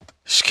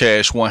It's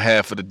Cash, one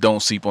half of the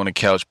Don't Sleep on the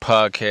Couch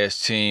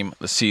podcast team.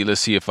 Let's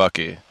see if I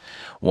could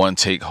one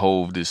take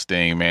hold of this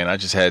thing, man. I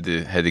just had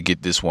to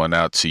get this one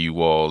out to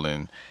you all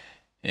and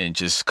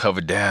just cover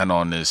down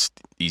on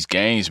these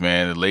games,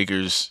 man. The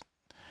Lakers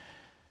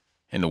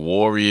and the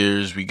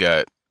Warriors. We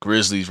got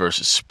Grizzlies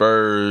versus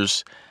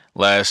Spurs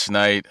last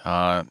night.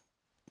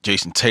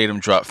 Jason Tatum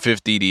dropped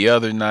 50 the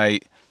other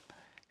night.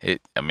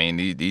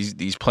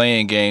 These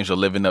playing games are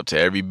living up to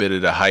every bit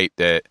of the hype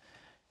that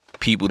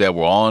people that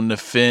were on the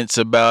fence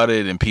about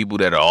it and people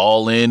that are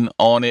all in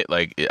on it.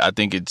 I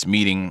think it's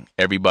meeting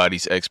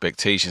everybody's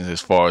expectations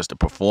as far as the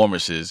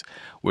performances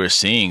we're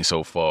seeing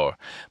so far.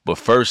 But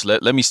first,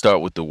 let me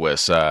start with the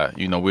West Side.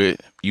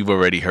 You've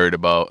already heard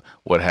about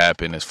what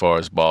happened as far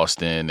as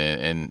Boston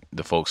and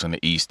the folks on the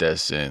East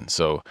that's in.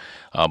 So,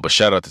 but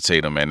shout out to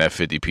Tatum, man. That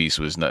 50 piece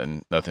was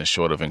nothing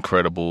short of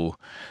incredible.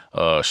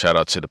 Shout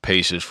out to the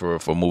Pacers for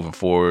moving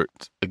forward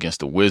against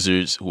the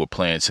Wizards, who are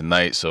playing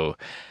tonight. So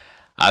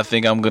I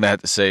think I'm going to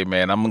have to say,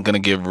 man, I'm going to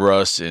give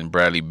Russ and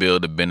Bradley Beal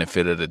the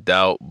benefit of the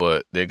doubt,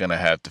 but they're going to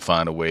have to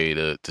find a way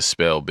to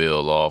spell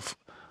Beal off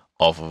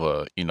of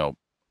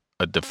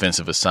a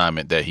defensive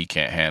assignment that he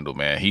can't handle,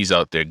 man. He's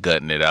out there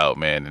gutting it out,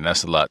 man, and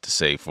that's a lot to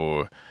say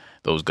for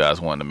those guys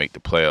wanting to make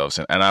the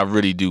playoffs. And I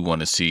really do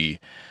want to see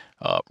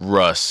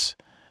Russ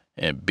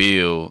and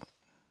Beal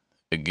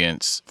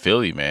against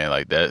Philly, man.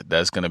 Like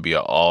that's going to be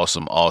an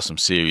awesome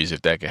series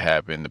if that could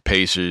happen. The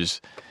Pacers,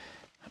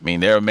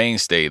 they're a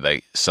mainstay.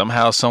 Like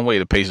somehow, some way,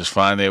 the Pacers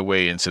find their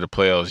way into the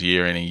playoffs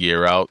year in and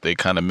year out. They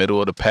kind of middle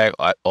of the pack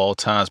at all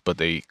times, but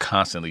they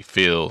constantly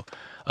feel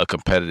a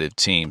competitive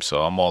team.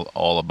 So I'm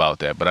all about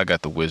that. But I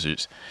got the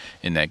Wizards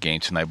in that game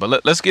tonight.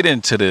 But let's get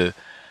into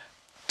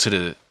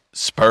the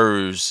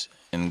Spurs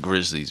and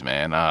Grizzlies,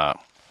 man.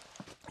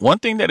 One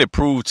thing that it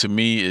proved to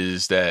me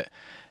is that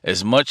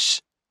as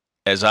much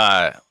as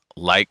I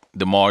like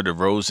DeMar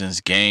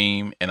DeRozan's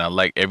game, and I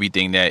like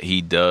everything that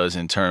he does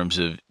in terms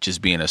of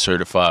just being a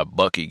certified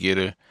bucket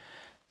getter,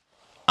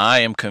 I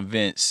am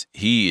convinced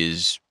he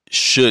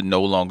should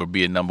no longer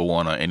be a number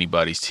one on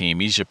anybody's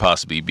team. He should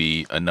possibly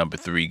be a number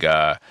 3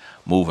 guy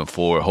moving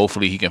forward.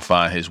 Hopefully he can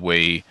find his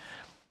way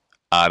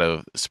out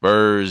of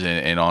Spurs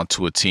and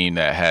onto a team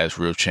that has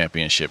real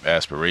championship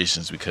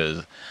aspirations,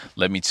 because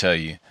let me tell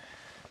you,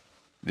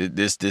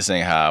 this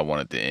ain't how I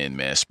want it to end,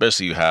 man.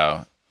 Especially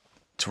how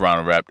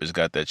Toronto Raptors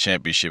got that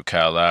championship.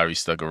 Kyle Lowry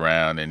stuck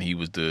around, and he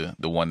was the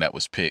one that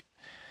was picked,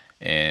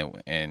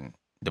 and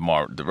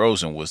DeMar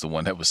DeRozan was the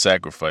one that was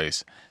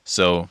sacrificed.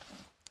 So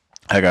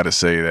I gotta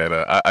say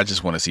that I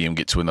just want to see him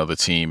get to another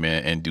team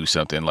and do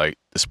something. Like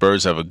the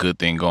Spurs have a good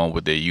thing going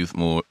with their youth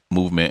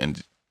movement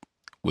and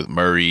with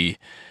Murray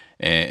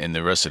and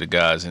the rest of the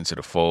guys into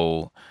the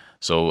fold.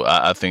 So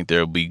I think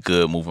they'll be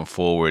good moving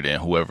forward,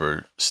 and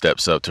whoever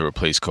steps up to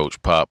replace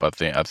Coach Pop, I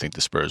think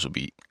the Spurs will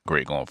be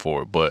great going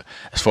forward. But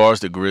as far as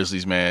the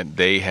Grizzlies, man,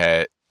 they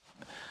had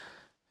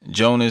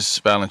Jonas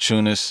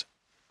Valanciunas.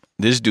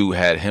 This dude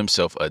had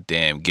himself a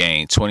damn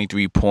game.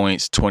 23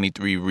 points,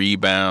 23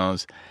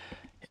 rebounds.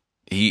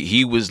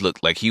 He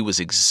looked like he was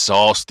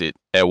exhausted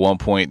at one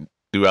point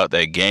throughout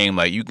that game.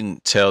 Like you can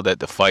tell that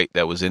the fight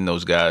that was in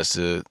those guys,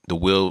 the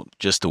will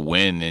just to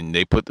win, and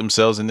they put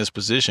themselves in this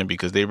position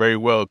because they very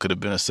well could have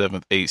been a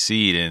 7th, 8th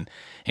seed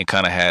and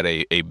kind of had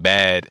a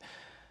bad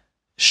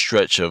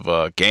stretch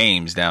of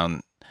games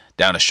down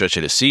the stretch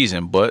of the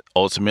season. But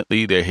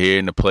ultimately they're here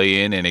in the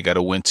play-in, and they got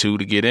to win 2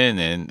 to get in,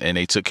 and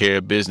they took care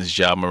of business.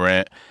 Ja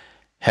Morant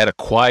had a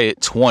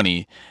quiet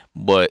 20,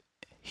 but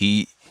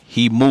he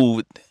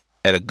moved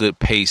at a good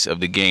pace of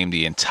the game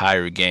the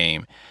entire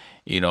game.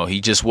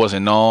 He just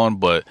wasn't on,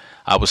 but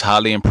I was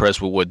highly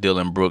impressed with what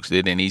Dillon Brooks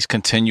did, and he's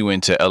continuing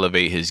to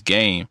elevate his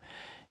game,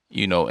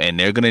 and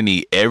they're going to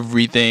need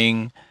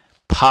everything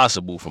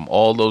possible from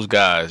all those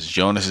guys.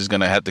 Jonas is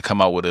going to have to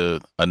come out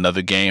with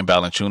another game,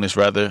 Valanciunas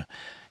rather.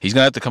 He's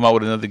going to have to come out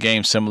with another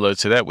game similar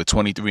to that with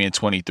 23 and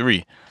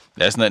 23.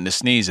 That's nothing to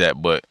sneeze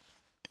at, but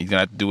he's going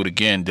to have to do it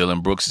again.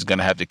 Dillon Brooks is going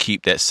to have to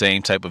keep that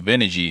same type of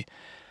energy.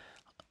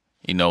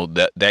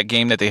 That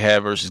game that they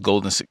had versus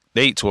Golden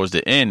State towards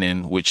the end,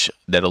 in which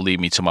that'll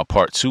lead me to my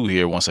part 2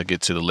 here once I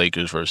get to the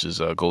Lakers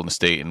versus Golden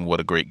State and what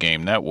a great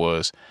game that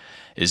was,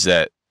 is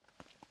that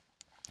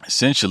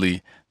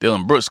essentially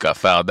Dillon Brooks got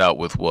fouled out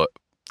with what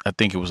I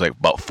think it was like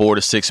about 4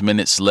 to 6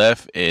 minutes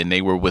left, and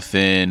they were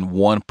within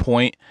 1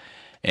 point,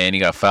 and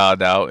he got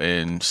fouled out,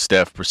 and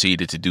Steph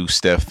proceeded to do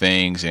Steph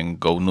things and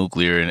go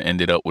nuclear and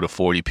ended up with a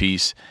 40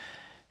 piece,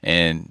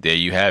 and there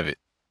you have it.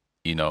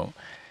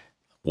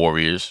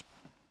 Warriors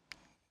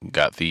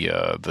got the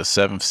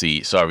 7th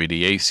seed,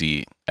 the 8th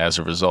seed as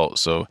a result.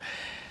 So,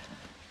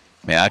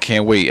 man, I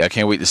can't wait. I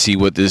can't wait to see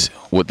what this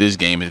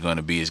game is going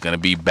to be. It's going to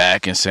be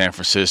back in San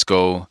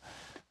Francisco.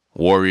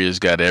 Warriors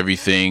got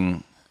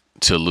everything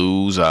to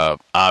lose.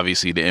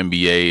 Obviously, the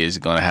NBA is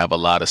going to have a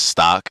lot of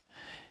stock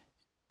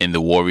in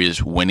the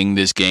Warriors winning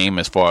this game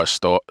as far as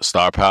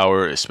star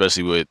power,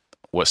 especially with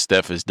what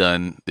Steph has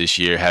done this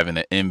year, having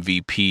an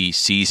MVP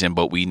season.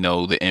 But we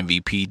know the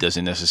MVP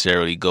doesn't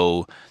necessarily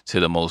go to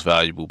the most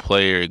valuable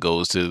player. It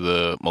goes to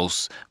the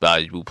most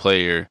valuable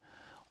player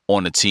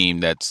on a team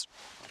that's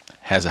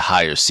has a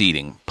higher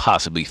seeding,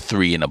 possibly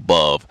 3 and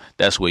above.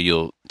 That's where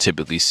you'll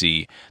typically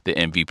see the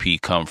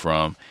MVP come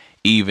from,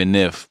 even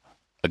if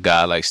a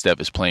guy like Steph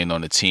is playing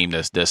on a team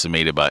that's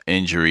decimated by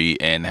injury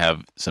and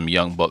have some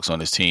young bucks on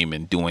his team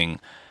and doing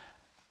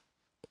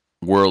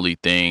worldly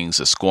things,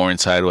 a scoring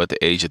title at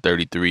the age of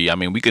 33. I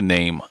mean, I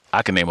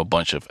can name a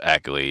bunch of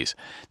accolades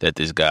that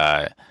this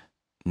guy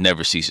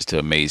never ceases to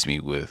amaze me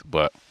with.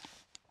 But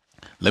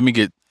let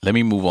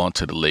me move on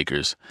to the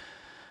Lakers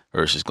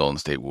versus Golden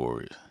State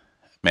Warriors.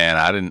 Man,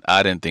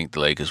 I didn't think the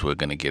Lakers were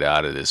gonna get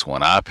out of this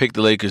one. I picked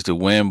the Lakers to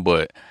win,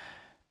 but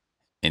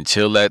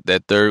until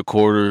that third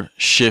quarter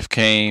shift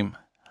came,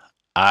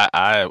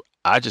 I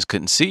just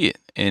couldn't see it.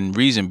 And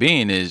reason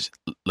being is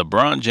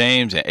LeBron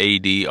James and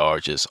AD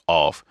are just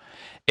off.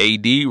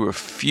 AD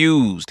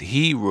refused.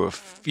 He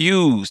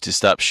refused to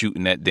stop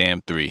shooting that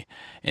damn three,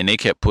 and they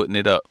kept putting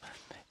it up.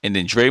 And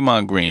then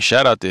Draymond Green,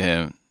 shout out to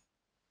him.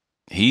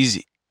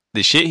 He's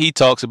the shit he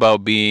talks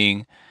about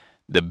being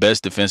the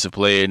best defensive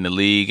player in the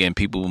league, and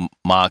people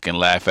mock and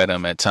laugh at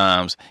him at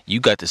times. You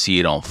got to see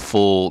it on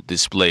full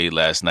display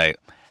last night,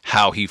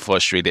 how he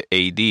frustrated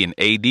AD. And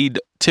AD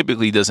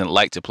typically doesn't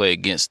like to play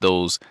against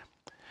those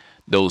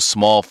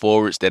small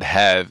forwards that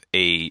have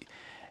a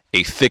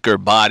thicker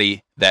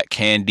body that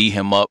can D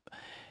him up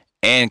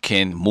and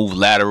can move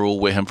lateral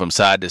with him from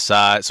side to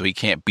side, so he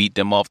can't beat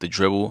them off the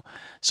dribble.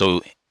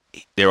 So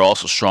they're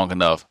also strong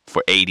enough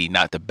for AD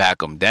not to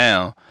back him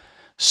down.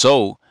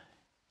 So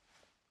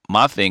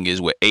my thing is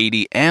with AD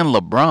and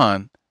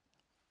LeBron,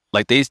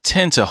 like they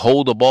tend to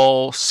hold the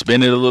ball,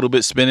 spin it a little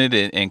bit,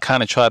 and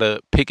kind of try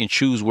to pick and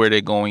choose where they're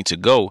going to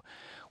go.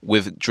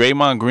 With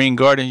Draymond Green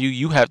guarding you,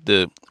 you have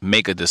to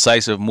make a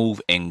decisive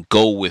move and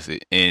go with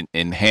it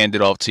and hand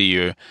it off to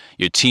your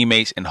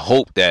teammates and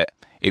hope that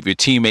if your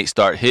teammates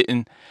start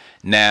hitting,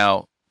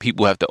 now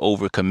people have to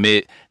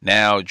overcommit.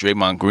 Now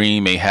Draymond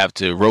Green may have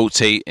to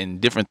rotate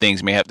and different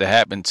things may have to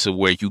happen to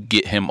where you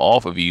get him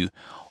off of you,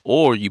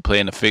 or you play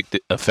an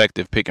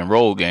effective pick and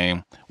roll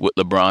game with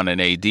LeBron and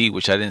AD,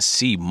 which I didn't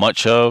see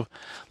much of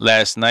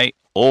last night.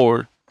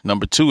 Or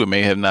number two, it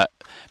may have not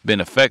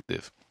been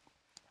effective.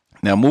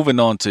 Now, moving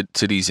on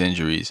to these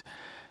injuries,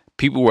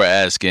 people were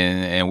asking,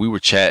 and we were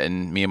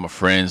chatting, me and my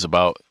friends,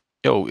 about,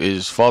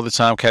 is Father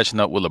Time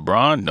catching up with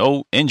LeBron?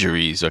 No,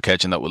 injuries are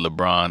catching up with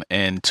LeBron.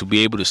 And to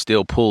be able to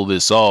still pull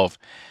this off,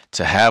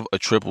 to have a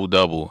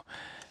triple-double,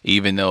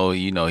 even though,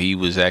 he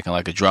was acting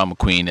like a drama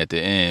queen at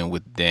the end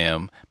with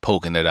damn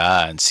poking at the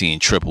eye and seeing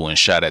triple and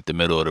shot at the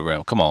middle of the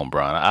rim. Come on,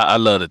 Bron. I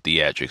love the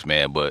theatrics,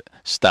 man, but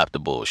stop the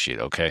bullshit,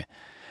 okay?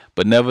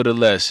 But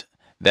nevertheless,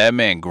 that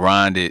man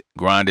grinded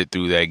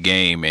through that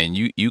game, and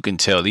you can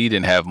tell he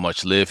didn't have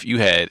much lift. You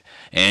had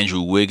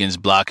Andrew Wiggins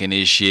blocking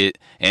his shit.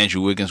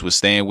 Andrew Wiggins was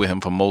staying with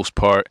him for most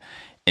part.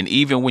 And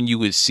even when you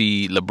would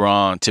see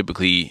LeBron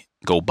typically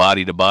go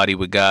body to body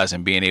with guys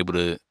and being able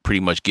to pretty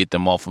much get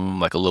them off of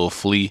him like a little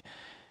flea,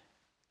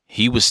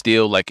 he was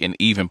still like an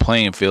even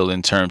playing field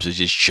in terms of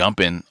just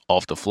jumping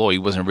off the floor. He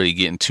wasn't really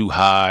getting too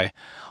high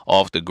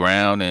off the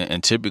ground,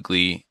 and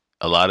typically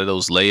a lot of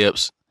those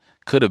layups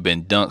could have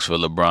been dunks for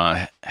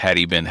LeBron had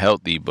he been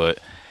healthy, but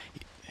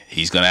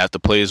he's gonna have to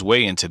play his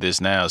way into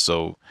this now.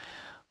 So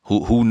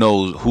who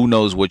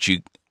knows what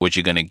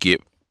you're gonna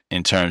get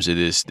in terms of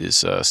this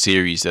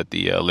series that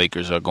the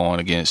Lakers are going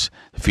against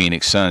the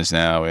Phoenix Suns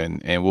now,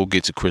 and we'll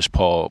get to Chris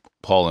Paul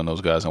and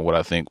those guys and what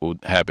I think will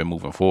happen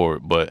moving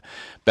forward. But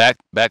back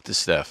to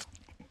Steph.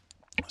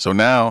 So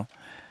now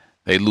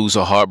they lose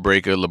a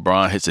heartbreaker.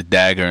 LeBron hits a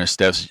dagger in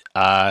Steph's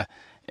eye.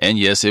 And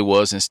yes, it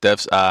was in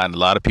Steph's eye. And a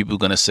lot of people are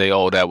going to say,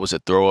 oh, that was a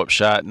throw-up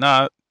shot.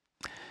 Nah,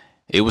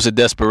 it was a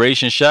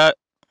desperation shot.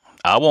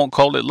 I won't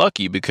call it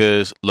lucky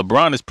because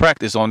LeBron has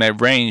practiced on that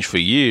range for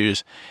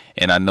years.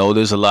 And I know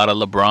there's a lot of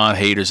LeBron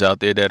haters out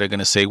there that are going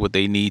to say what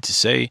they need to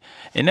say.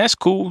 And that's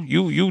cool.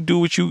 You do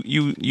what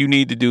you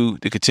need to do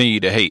to continue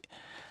to hate.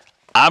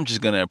 I'm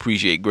just going to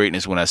appreciate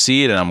greatness when I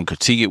see it, and I'm going to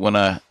critique it when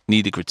I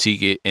need to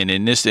critique it. And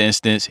in this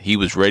instance, he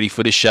was ready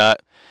for the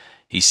shot.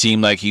 He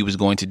seemed like he was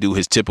going to do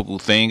his typical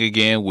thing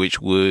again,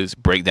 which was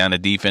break down the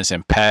defense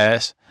and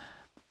pass.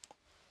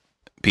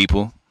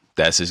 People,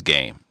 that's his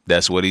game.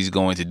 That's what he's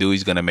going to do.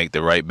 He's going to make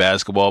the right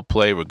basketball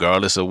play,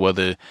 regardless of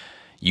whether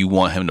you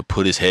want him to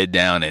put his head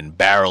down and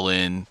barrel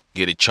in,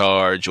 get a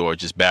charge, or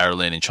just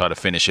barrel in and try to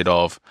finish it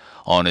off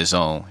on his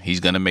own. He's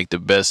going to make the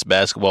best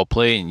basketball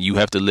play, and you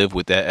have to live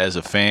with that as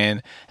a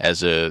fan,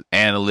 as an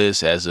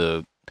analyst, as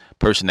a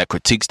person that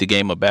critiques the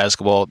game of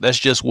basketball. That's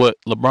just what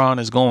LeBron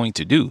is going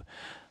to do.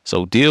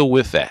 So deal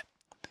with that.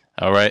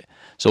 All right.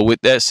 So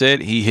with that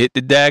said, he hit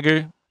the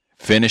dagger,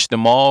 finished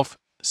them off,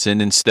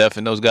 sending Steph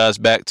and those guys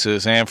back to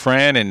San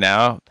Fran, and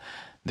now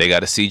they got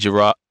to see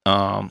Ja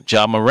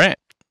Morant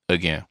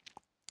again.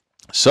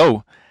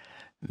 So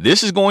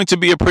this is going to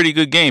be a pretty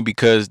good game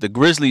because the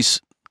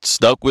Grizzlies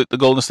stuck with the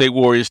Golden State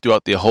Warriors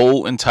throughout the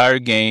whole entire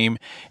game,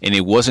 and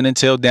it wasn't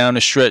until down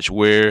the stretch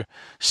where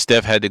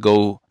Steph had to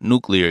go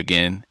nuclear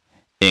again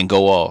and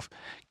go off.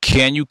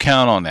 Can you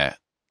count on that?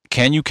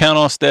 Can you count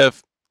on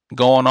Steph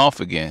going off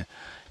again?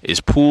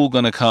 Is Poole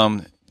going to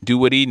come do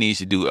what he needs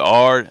to do.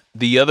 Are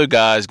the other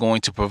guys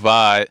going to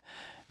provide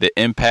the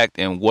impact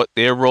and what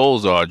their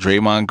roles are?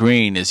 Draymond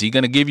Green, is he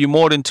going to give you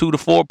more than 2 to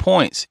 4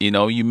 points?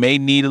 You may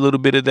need a little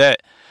bit of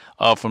that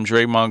from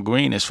Draymond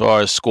Green as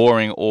far as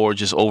scoring or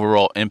just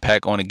overall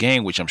impact on the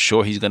game, which I'm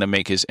sure he's going to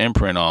make his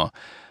imprint on.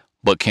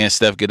 But can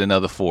Steph get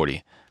another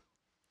 40?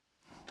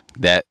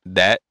 That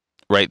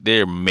right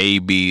there may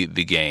be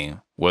the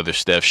game. Whether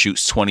Steph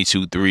shoots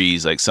 22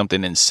 threes, like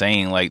something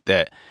insane like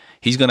that,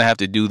 he's going to have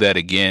to do that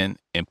again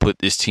and put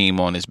this team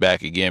on his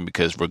back again,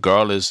 because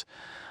regardless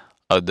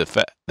of the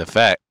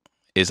fact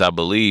is, I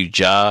believe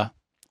Ja,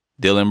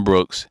 Dillon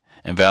Brooks,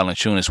 and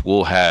Valanciunas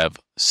will have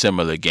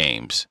similar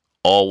games.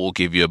 All will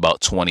give you about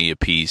 20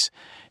 apiece,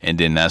 and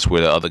then that's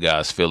where the other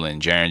guys fill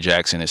in. Jaren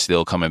Jackson is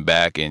still coming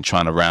back and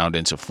trying to round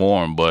into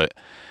form, but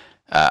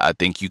I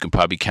think you can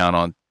probably count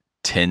on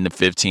 10 to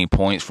 15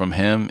 points from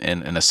him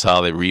and a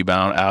solid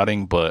rebound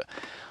outing. But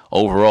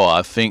overall,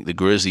 I think the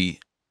Grizzlies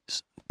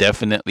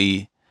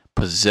definitely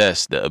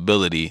possess the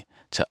ability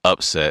to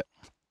upset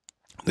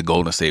the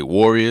Golden State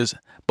Warriors.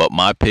 But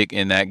my pick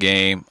in that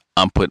game,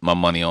 I'm putting my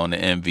money on the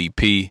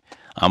MVP.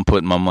 I'm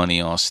putting my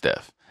money on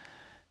Steph.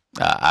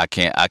 I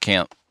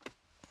can't.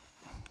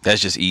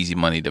 That's just easy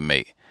money to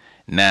make.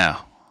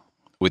 Now,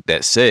 with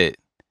that said,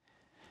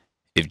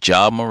 if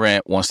Ja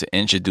Morant wants to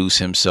introduce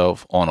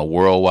himself on a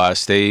worldwide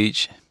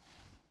stage,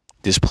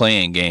 this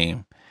playing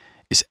game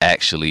is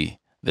actually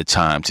the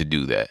time to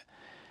do that.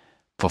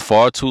 For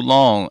far too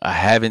long, I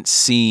haven't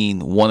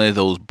seen one of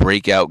those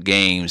breakout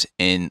games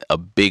in a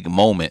big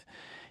moment.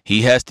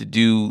 He has to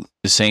do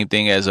the same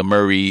thing as a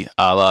Murray,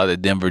 a la the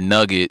Denver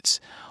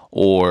Nuggets,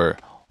 or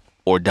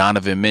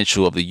Donovan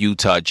Mitchell of the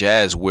Utah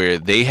Jazz, where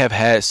they have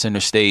had center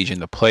stage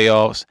in the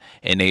playoffs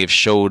and they have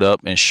showed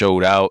up and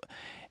showed out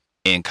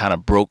and kind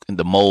of broke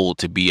the mold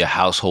to be a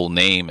household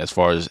name as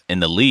far as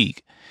in the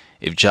league.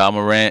 If Ja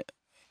Morant,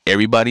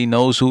 everybody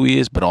knows who he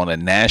is, but on a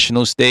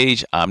national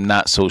stage, I'm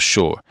not so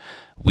sure.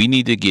 We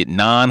need to get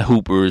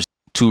non-hoopers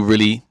to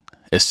really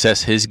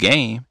assess his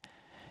game.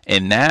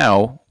 And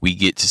now we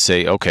get to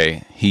say,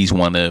 okay, he's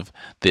one of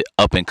the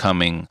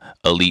up-and-coming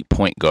elite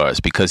point guards,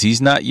 because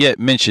he's not yet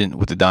mentioned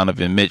with the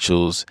Donovan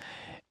Mitchells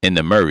and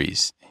the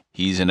Murrays.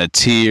 He's in a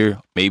tier,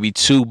 maybe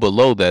 2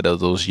 below that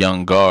of those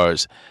young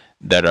guards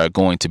that are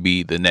going to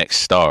be the next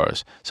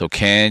stars. So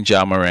can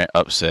Ja Morant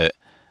upset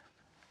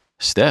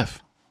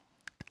Steph?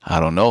 I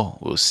don't know.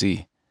 We'll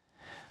see.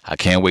 I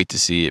can't wait to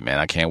see it, man.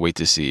 I can't wait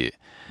to see it.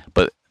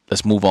 But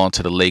let's move on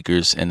to the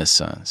Lakers and the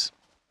Suns.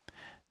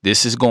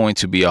 This is going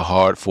to be a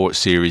hard-fought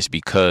series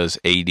because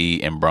AD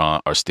and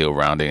Bron are still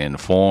rounding in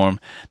form.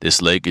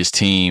 This Lakers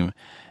team,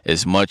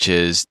 as much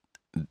as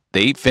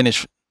they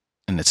finished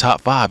in the top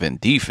 5 in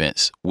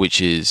defense,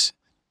 which is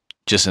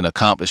just an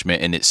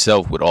accomplishment in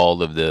itself with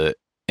all of the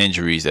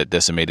injuries that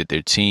decimated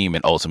their team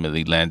and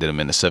ultimately landed them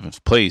in the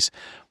 7th place.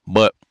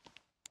 But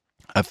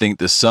I think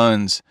the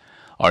Suns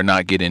are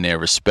not getting their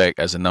respect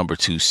as a number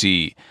 2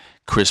 seed.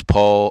 Chris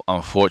Paul,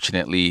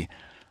 unfortunately,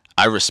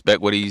 I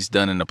respect what he's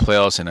done in the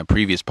playoffs. In a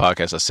previous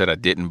podcast, I said I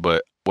didn't,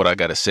 but what I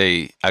got to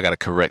say, I got to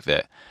correct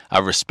that. I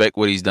respect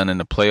what he's done in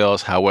the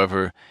playoffs.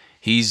 However,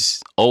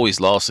 he's always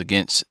lost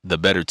against the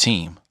better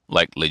team,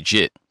 like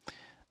legit.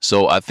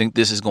 So I think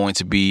this is going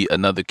to be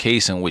another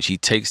case in which he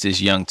takes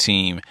this young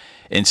team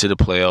into the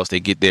playoffs. They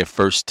get their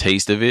first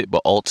taste of it,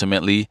 but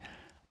ultimately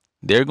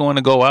they're going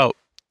to go out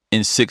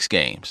in 6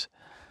 games.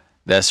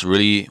 That's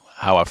really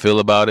how I feel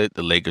about it.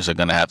 The Lakers are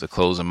going to have to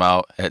close them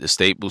out at the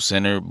Staples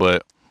Center,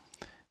 but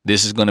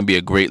this is going to be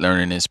a great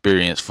learning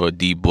experience for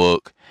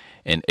D-Book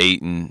and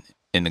Ayton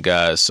and the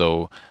guys.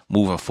 So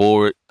moving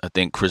forward, I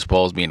think Chris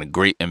Paul's being a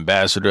great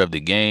ambassador of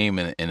the game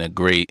and a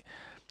great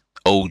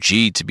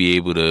OG to be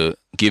able to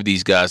give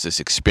these guys this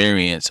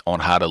experience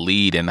on how to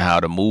lead and how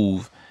to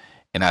move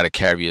and how to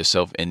carry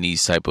yourself in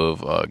these type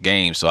of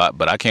games.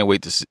 But I can't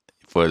wait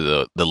for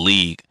the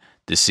league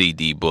to see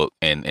D-Book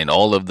and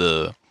all of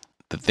the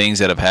things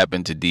that have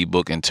happened to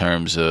D-Book in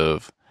terms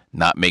of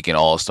not making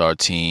all-star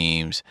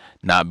teams,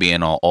 not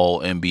being on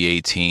all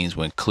NBA teams,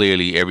 when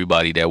clearly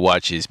everybody that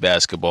watches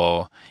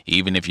basketball,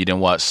 even if you didn't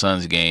watch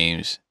Suns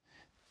games,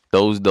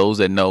 those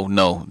that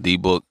know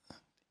D-Book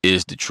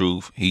is the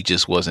truth. He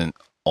just wasn't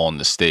on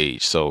the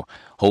stage. So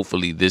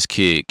hopefully this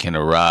kid can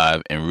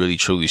arrive and really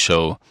truly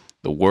show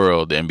the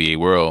world, the NBA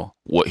world,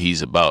 what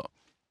he's about.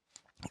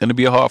 It's going to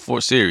be a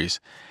hard-fought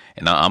series,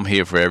 and I'm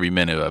here for every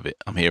minute of it.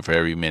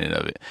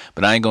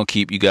 But I ain't going to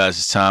keep you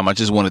guys' time. I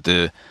just wanted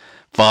to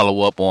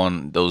follow up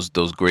on those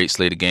great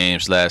slate of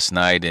games last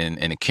night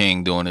and the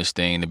King doing his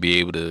thing to be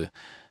able to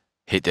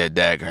hit that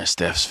dagger in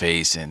Steph's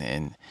face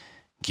and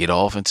get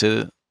off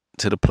into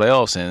the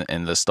playoffs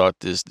and let's start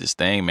this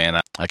thing,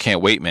 man. I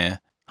can't wait, man.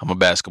 I'm a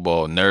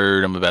basketball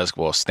nerd. I'm a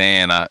basketball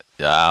stan.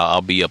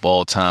 I'll be up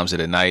all times of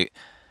the night.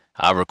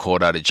 I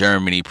record out of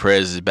Germany.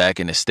 Prez is back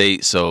in the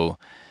States, so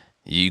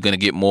you're going to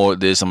get more of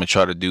this. I'm going to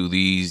try to do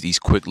these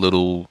quick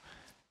little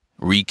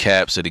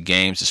recaps of the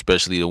games,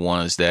 especially the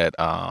ones that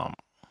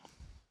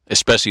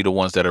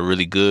are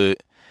really good,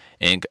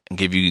 and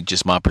give you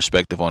just my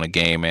perspective on the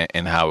game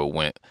and how it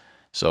went.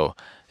 So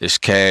it's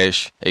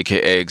Cash,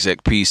 aka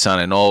Exec P,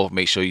 signing off.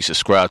 Make sure you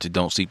subscribe to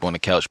Don't Sleep on the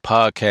Couch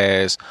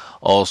podcast.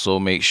 Also,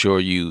 make sure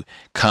you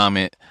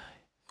comment,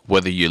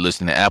 whether you're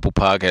listening to Apple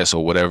Podcasts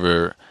or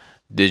whatever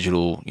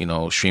digital,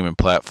 streaming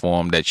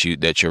platform that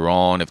you're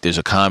on. If there's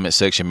a comment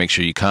section, make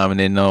sure you comment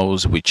in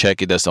those. We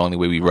check it. That's the only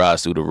way we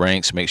rise through the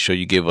ranks. Make sure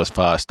you give us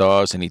 5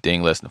 stars.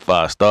 Anything less than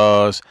 5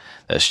 stars,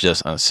 that's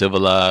just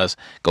uncivilized.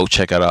 Go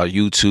check out our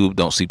YouTube,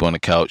 Don't Sleep on the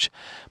Couch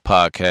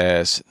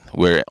podcast.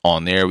 We're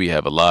on there. We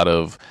have a lot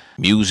of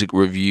music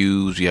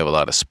reviews. We have a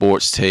lot of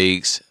sports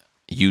takes.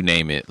 You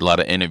name it, a lot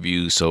of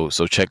interviews. So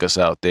check us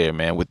out there,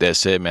 man. With that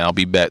said, man, I'll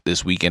be back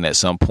this weekend at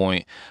some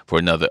point for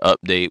another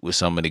update with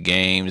some of the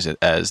games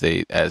as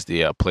the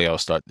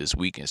playoffs start this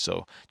weekend.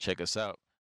 So check us out.